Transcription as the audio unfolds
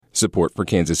Support for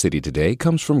Kansas City Today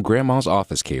comes from Grandma's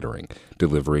Office Catering,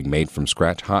 delivering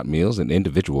made-from-scratch hot meals and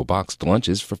individual boxed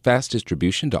lunches for fast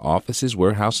distribution to offices,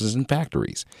 warehouses, and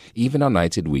factories, even on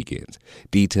nights and weekends.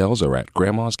 Details are at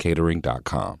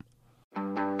grandmascatering.com.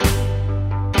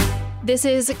 This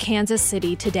is Kansas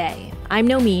City Today. I'm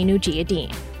Nomin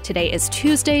Ujiyediin. Today is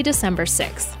Tuesday, December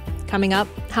 6th. Coming up,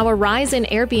 how a rise in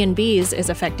Airbnbs is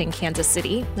affecting Kansas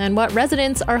City and what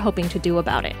residents are hoping to do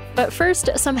about it. But first,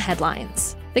 some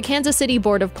headlines. The Kansas City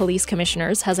Board of Police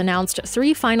Commissioners has announced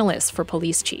 3 finalists for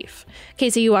police chief.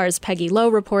 KCUR's Peggy Lowe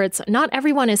reports not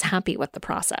everyone is happy with the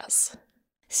process.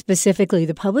 Specifically,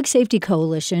 the Public Safety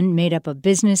Coalition, made up of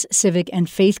business, civic, and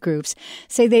faith groups,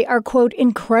 say they are, quote,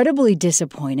 incredibly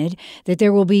disappointed that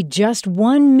there will be just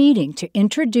one meeting to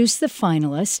introduce the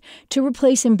finalists to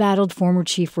replace embattled former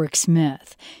Chief Rick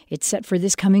Smith. It's set for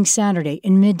this coming Saturday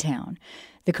in Midtown.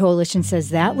 The coalition says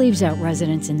that leaves out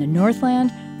residents in the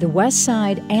Northland, the West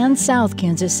Side, and South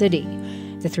Kansas City.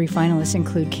 The 3 finalists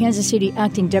include Kansas City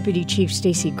Acting Deputy Chief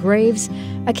Stacey Graves,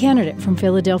 a candidate from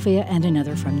Philadelphia, and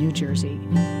another from New Jersey.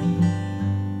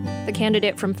 The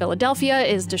candidate from Philadelphia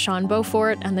is Deshaun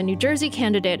Beaufort, and the New Jersey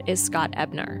candidate is Scott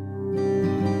Ebner.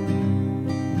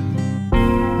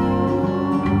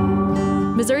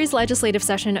 Missouri's legislative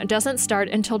session doesn't start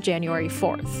until January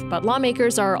 4th, but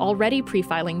lawmakers are already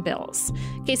pre-filing bills.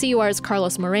 KCUR's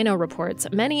Carlos Moreno reports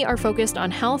many are focused on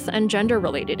health and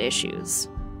gender-related issues.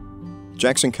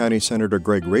 Jackson County Senator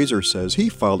Greg Razor says he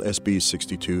filed SB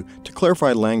 62 to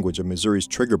clarify language of Missouri's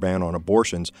trigger ban on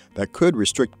abortions that could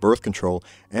restrict birth control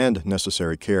and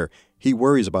necessary care. He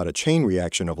worries about a chain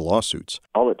reaction of lawsuits.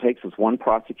 All it takes is one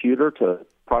prosecutor to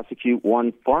prosecute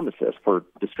one pharmacist for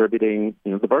distributing,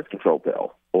 the birth control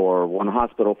pill, or one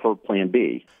hospital for Plan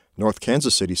B. North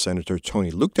Kansas City Senator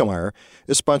Tony Luetkemeyer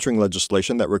is sponsoring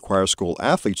legislation that requires school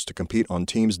athletes to compete on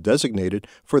teams designated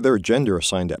for their gender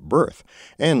assigned at birth.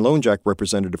 And Lone Jack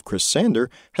Representative Chris Sander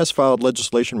has filed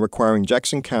legislation requiring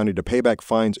Jackson County to pay back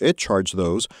fines it charged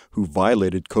those who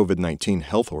violated COVID-19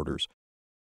 health orders.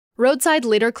 Roadside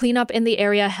litter cleanup in the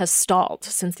area has stalled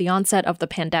since the onset of the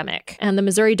pandemic, and the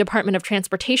Missouri Department of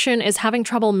Transportation is having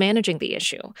trouble managing the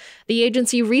issue. The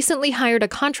agency recently hired a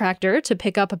contractor to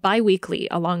pick up biweekly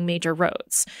along major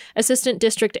roads. Assistant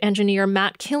District Engineer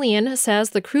Matt Killian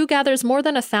says the crew gathers more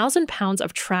than 1,000 pounds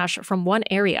of trash from one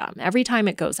area every time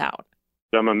it goes out.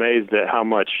 I'm amazed at how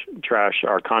much trash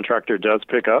our contractor does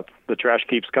pick up. The trash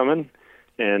keeps coming,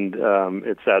 and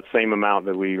it's that same amount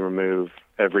that we remove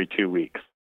every 2 weeks.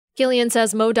 Killian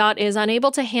says MoDOT is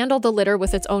unable to handle the litter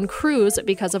with its own crews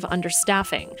because of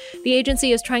understaffing. The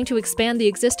agency is trying to expand the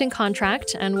existing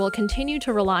contract and will continue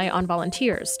to rely on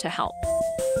volunteers to help.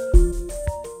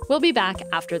 We'll be back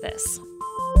after this.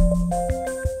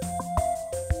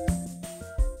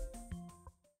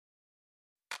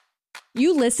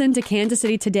 You listen to Kansas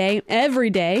City Today every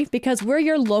day because we're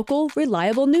your local,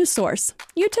 reliable news source.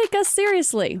 You take us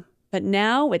seriously. But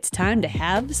now it's time to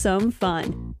have some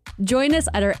fun. Join us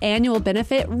at our annual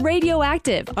benefit,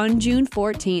 Radioactive, on June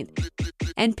 14th.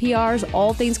 NPR's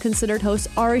All Things Considered host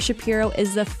Ari Shapiro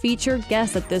is the featured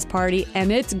guest at this party,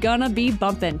 and it's gonna be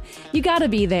bumpin'. You gotta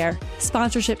be there.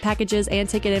 Sponsorship packages and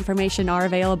ticket information are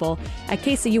available at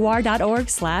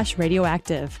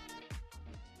kcur.org/radioactive.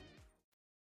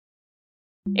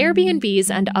 Airbnbs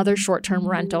and other short-term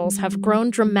rentals have grown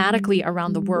dramatically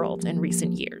around the world in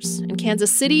recent years, and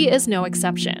Kansas City is no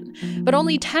exception. But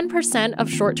only 10% of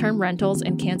short-term rentals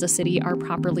in Kansas City are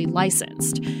properly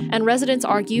licensed, and residents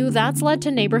argue that's led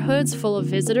to neighborhoods full of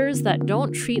visitors that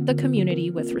don't treat the community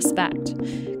with respect.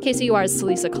 KCUR's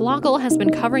Celisa Kalakal has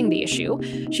been covering the issue.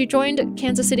 She joined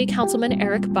Kansas City Councilman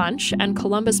Eric Bunch and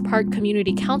Columbus Park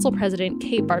Community Council President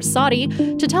Kate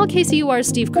Barsotti to tell KCUR's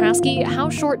Steve Kraske how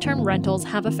short-term rentals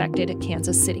have affected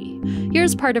Kansas City.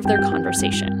 Here's part of their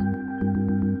conversation.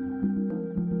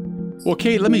 Well,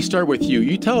 Kate, let me start with you.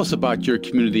 You tell us about your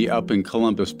community up in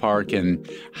Columbus Park and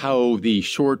how the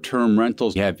short-term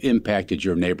rentals have impacted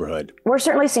your neighborhood. We're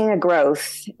certainly seeing a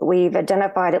growth. We've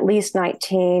identified at least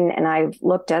 19, and I've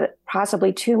looked at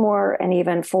possibly 2 more and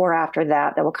even 4 after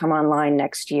that will come online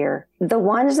next year. The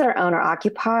ones that are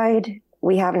owner-occupied,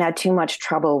 we haven't had too much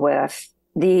trouble with.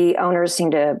 The owners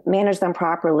seem to manage them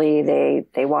properly.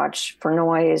 They watch for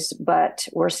noise, but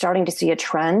we're starting to see a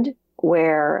trend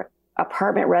where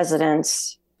apartment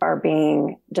residents are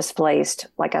being displaced,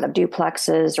 like out of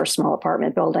duplexes or small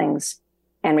apartment buildings,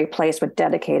 and replaced with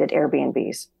dedicated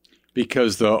Airbnbs.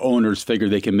 Because the owners figure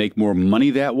they can make more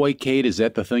money that way, Kate? Is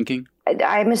that the thinking?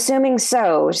 I'm assuming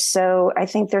so. So I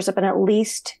think there's been at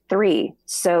least 3.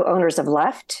 So owners have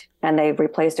left, and they've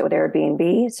replaced it with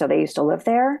Airbnb, so they used to live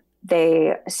there.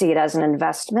 They see it as an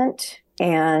investment,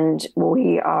 and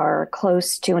we are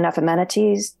close to enough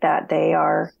amenities that they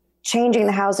are changing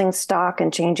the housing stock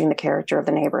and changing the character of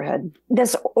the neighborhood.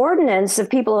 This ordinance, if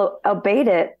people obeyed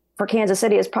it for Kansas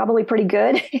City, is probably pretty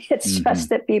good. It's just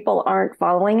that people aren't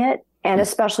following it. And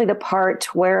especially the part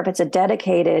where if it's a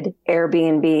dedicated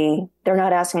Airbnb, they're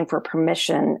not asking for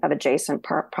permission of adjacent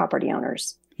property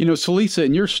owners. You know, Celisa,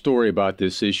 in your story about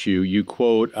this issue, you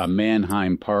quote a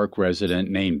Manheim Park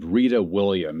resident named Rita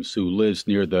Williams, who lives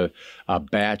near the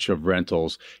batch of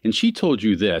rentals. And she told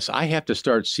you this: I have to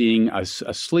start seeing a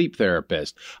sleep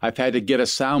therapist. I've had to get a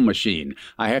sound machine.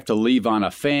 I have to leave on a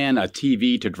fan, a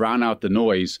TV to drown out the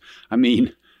noise. I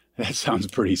mean, that sounds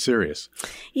pretty serious.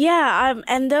 Yeah,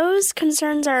 and those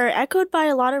concerns are echoed by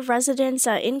a lot of residents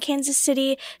in Kansas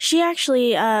City. She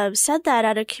actually said that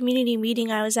at a community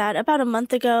meeting I was at about a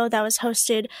month ago that was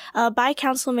hosted by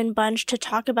Councilman Bunch to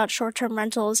talk about short-term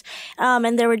rentals.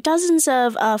 And there were dozens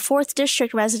of 4th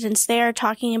District residents there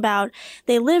talking about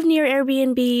they live near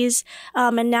Airbnbs,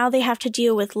 and now they have to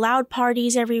deal with loud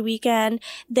parties every weekend.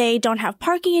 They don't have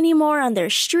parking anymore on their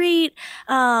street.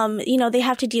 They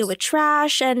have to deal with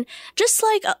trash, and just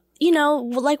like,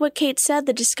 like what Kate said,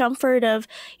 the discomfort of,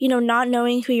 not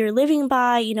knowing who you're living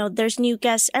by, there's new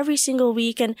guests every single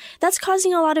week. And that's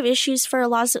causing a lot of issues for a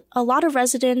lot of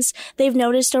residents. They've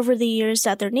noticed over the years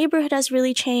that their neighborhood has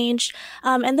really changed.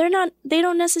 And they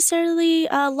don't necessarily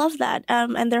love that.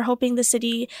 And they're hoping the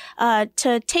city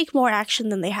to take more action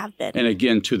than they have been. And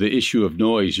again, to the issue of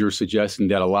noise, you're suggesting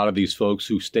that a lot of these folks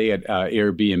who stay at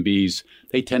Airbnbs,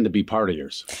 they tend to be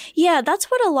partiers. Yeah,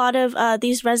 that's what a lot of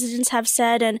these residents have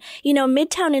said. And,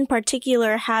 Midtown in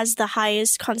particular has the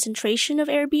highest concentration of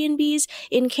Airbnbs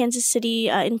in Kansas City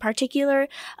in particular.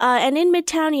 And in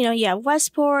Midtown, you have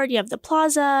Westport, you have the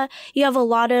Plaza, you have a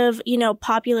lot of,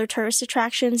 popular tourist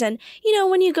attractions. And,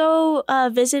 when you go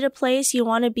visit a place, you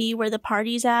want to be where the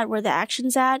party's at, where the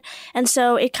action's at. And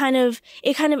so it kind of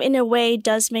in a way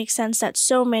does make sense that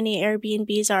so many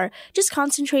Airbnbs are just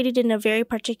concentrated in a very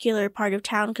particular part of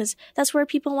town, because that's where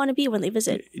people want to be when they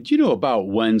visit. Do you know about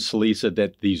when, Celisa,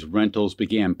 that these rentals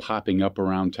began popping up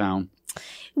around town?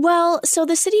 Well, so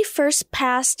the city first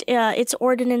passed its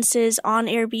ordinances on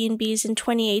Airbnbs in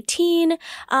 2018.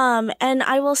 And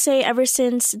I will say ever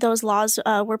since those laws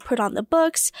were put on the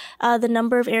books, the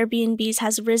number of Airbnbs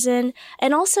has risen.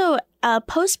 And also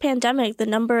post-pandemic, the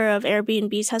number of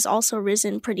Airbnbs has also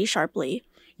risen pretty sharply.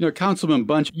 Councilman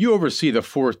Bunch, you oversee the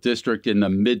 4th District in the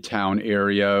Midtown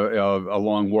area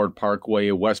along Ward Parkway,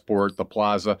 Westport, the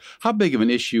Plaza. How big of an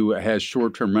issue has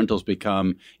short-term rentals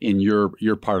become in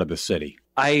your part of the city?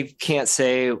 I can't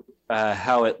say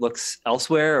how it looks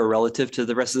elsewhere or relative to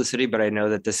the rest of the city, but I know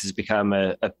that this has become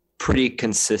a pretty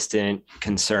consistent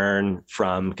concern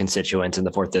from constituents in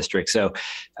the 4th District. So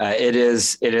it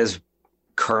is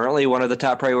currently one of the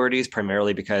top priorities,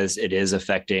 primarily because it is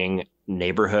affecting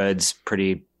neighborhoods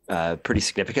pretty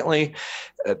significantly.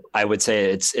 I would say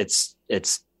it's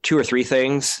 2 or 3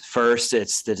 things. First,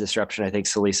 it's the disruption. I think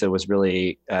Celisa was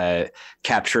really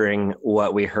capturing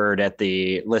what we heard at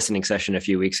the listening session a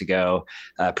few weeks ago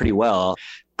pretty well.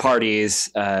 Parties,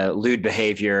 lewd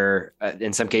behavior,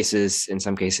 in some cases,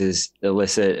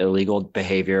 illicit, illegal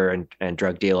behavior and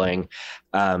drug dealing.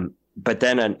 But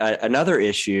then another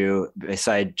issue,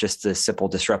 beside just the simple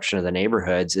disruption of the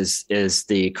neighborhoods, is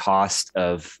the cost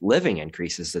of living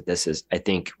increases that this is, I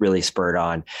think, really spurred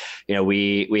on.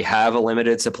 We have a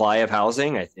limited supply of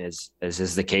housing, as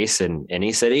is the case in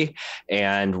any city.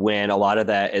 And when a lot of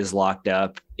that is locked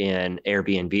up in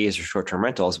Airbnbs or short-term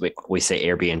rentals, we say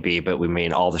Airbnb, but we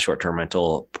mean all the short-term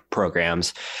rental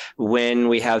programs. When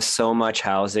we have so much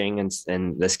housing, and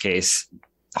in this case,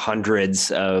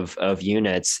 hundreds of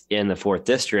units in the 4th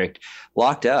District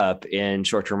locked up in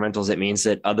short-term rentals, it means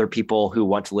that other people who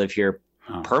want to live here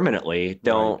permanently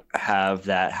don't have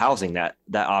that housing. That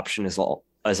option is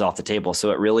off the table.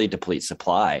 So it really depletes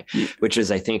supply, which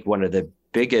is, I think, one of the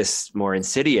biggest, more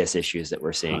insidious issues that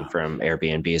we're seeing from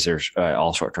Airbnbs or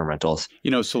all short-term rentals.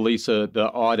 Celisa, the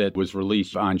audit was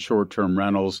released on short-term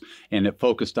rentals, and it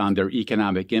focused on their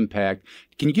economic impact.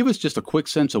 Can you give us just a quick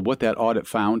sense of what that audit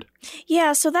found?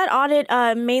 Yeah, so that audit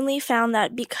mainly found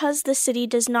that because the city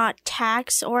does not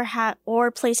tax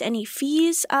or place any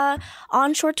fees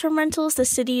on short-term rentals, the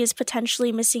city is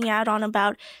potentially missing out on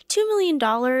about $2 million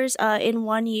in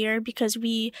 1 year, because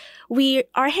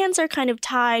our hands are kind of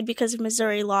tied because of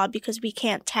Missouri law, because we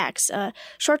can't tax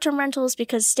short-term rentals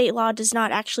because state law does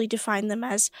not actually define them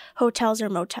as hotels or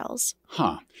motels.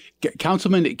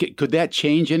 Councilman, could that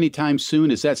change anytime soon?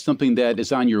 Is that something that is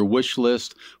is on your wish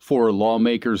list for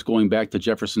lawmakers going back to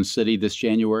Jefferson City this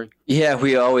January? Yeah,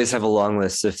 we always have a long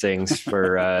list of things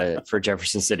for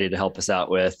Jefferson City to help us out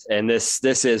with, and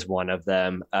this is one of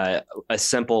them. A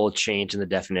simple change in the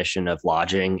definition of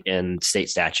lodging in state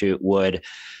statute would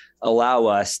allow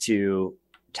us to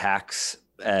tax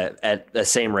at the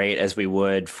same rate as we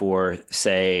would for,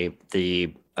 say,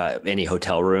 the any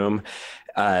hotel room.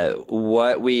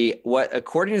 What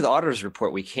according to the auditor's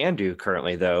report we can do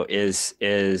currently, though, is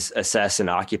assess an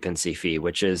occupancy fee,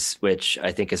 which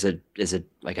I think is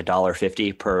like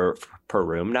 $1.50 per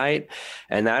room night,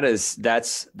 and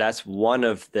that's one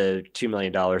of the $2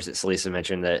 million that Celisa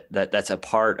mentioned that's a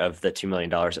part of the $2 million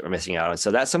that we're missing out on.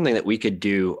 So that's something that we could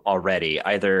do already.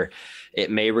 Either it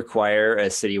may require a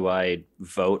citywide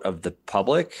vote of the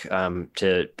public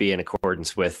to be in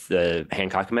accordance with the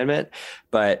Hancock Amendment,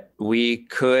 but we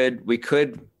could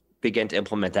begin to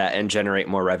implement that and generate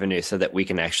more revenue so that we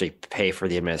can actually pay for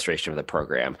the administration of the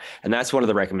program. And that's one of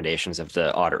the recommendations of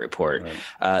the audit report.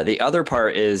 Right. The other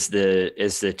part is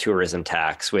the tourism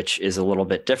tax, which is a little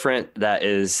bit different. That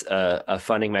is a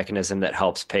funding mechanism that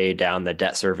helps pay down the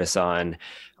debt service on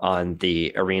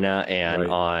the arena and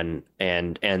right.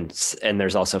 and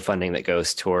there's also funding that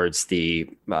goes towards the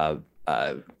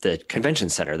convention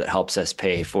center that helps us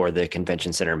pay for the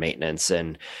convention center maintenance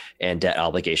and debt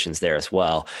obligations there as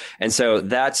well. And so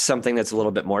that's something that's a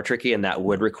little bit more tricky, and that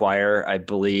would require, I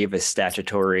believe, a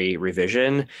statutory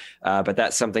revision. But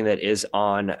that's something that is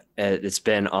it's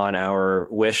been on our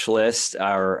wish list,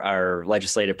 our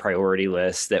legislative priority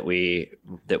list that we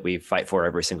fight for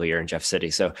every single year in Jeff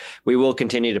City. So we will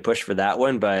continue to push for that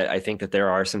one, but I think that there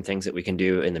are some things that we can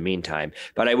do in the meantime.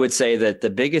 But I would say that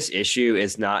the biggest issue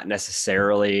is not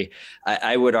necessarily,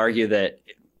 I would argue that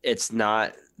it's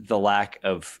not the lack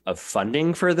of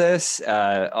funding for this,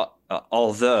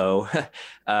 although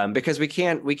because we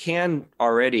can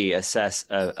already assess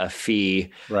a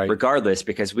fee right. regardless,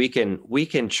 because we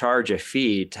can charge a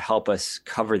fee to help us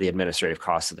cover the administrative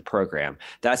costs of the program.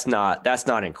 That's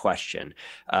not in question.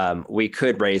 We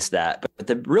could raise that, but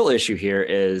the real issue here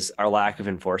is our lack of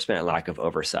enforcement and lack of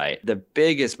oversight.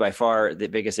 By far the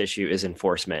biggest issue is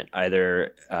enforcement,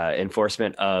 either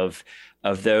enforcement of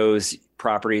those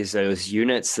properties, those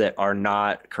units that are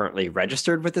not currently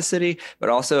registered with the city, but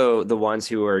also the ones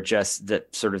who are just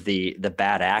the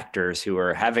bad actors who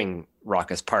are having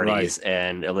raucous parties right.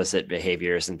 and illicit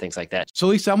behaviors and things like that. So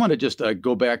Lisa, I want to just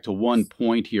go back to one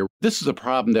point here. This is a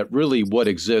problem that really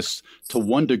exists to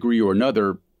one degree or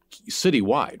another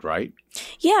citywide, right?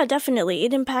 Yeah, definitely.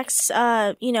 It impacts,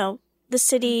 the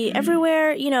city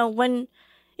everywhere, when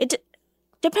it...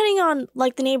 Depending on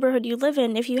the neighborhood you live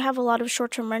in, if you have a lot of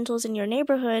short-term rentals in your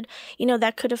neighborhood,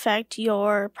 that could affect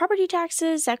your property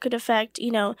taxes, that could affect,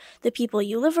 the people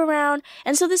you live around.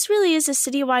 And so this really is a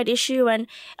citywide issue. And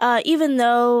even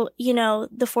though,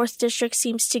 the 4th district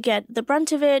seems to get the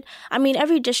brunt of it, I mean,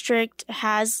 every district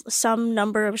has some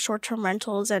number of short-term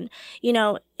rentals, and,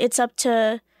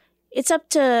 it's up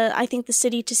to, I think, the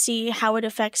city to see how it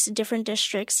affects different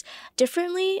districts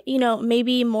differently.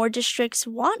 Maybe more districts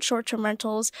want short-term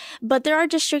rentals, but there are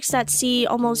districts that see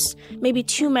almost maybe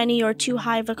too many or too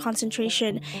high of a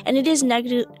concentration, and it is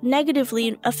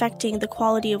negatively affecting the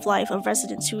quality of life of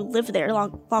residents who live there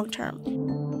long term.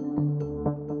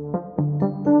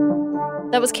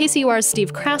 That was KCUR's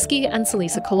Steve Kraske and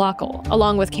Celisa Colaco,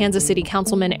 along with Kansas City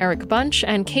Councilman Eric Bunch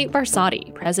and Kate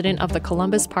Barsotti, president of the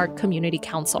Columbus Park Community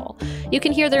Council. You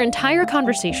can hear their entire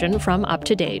conversation from Up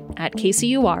to Date at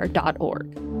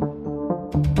kcur.org.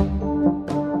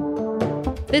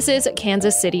 This is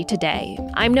Kansas City Today.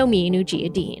 I'm Nomin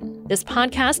Ujiyediin. This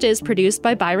podcast is produced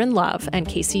by Byron Love and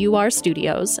KCUR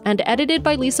Studios and edited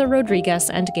by Lisa Rodriguez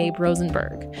and Gabe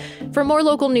Rosenberg. For more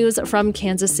local news from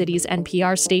Kansas City's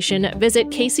NPR station, visit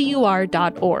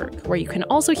kcur.org, where you can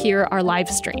also hear our live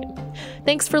stream.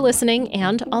 Thanks for listening,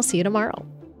 and I'll see you tomorrow.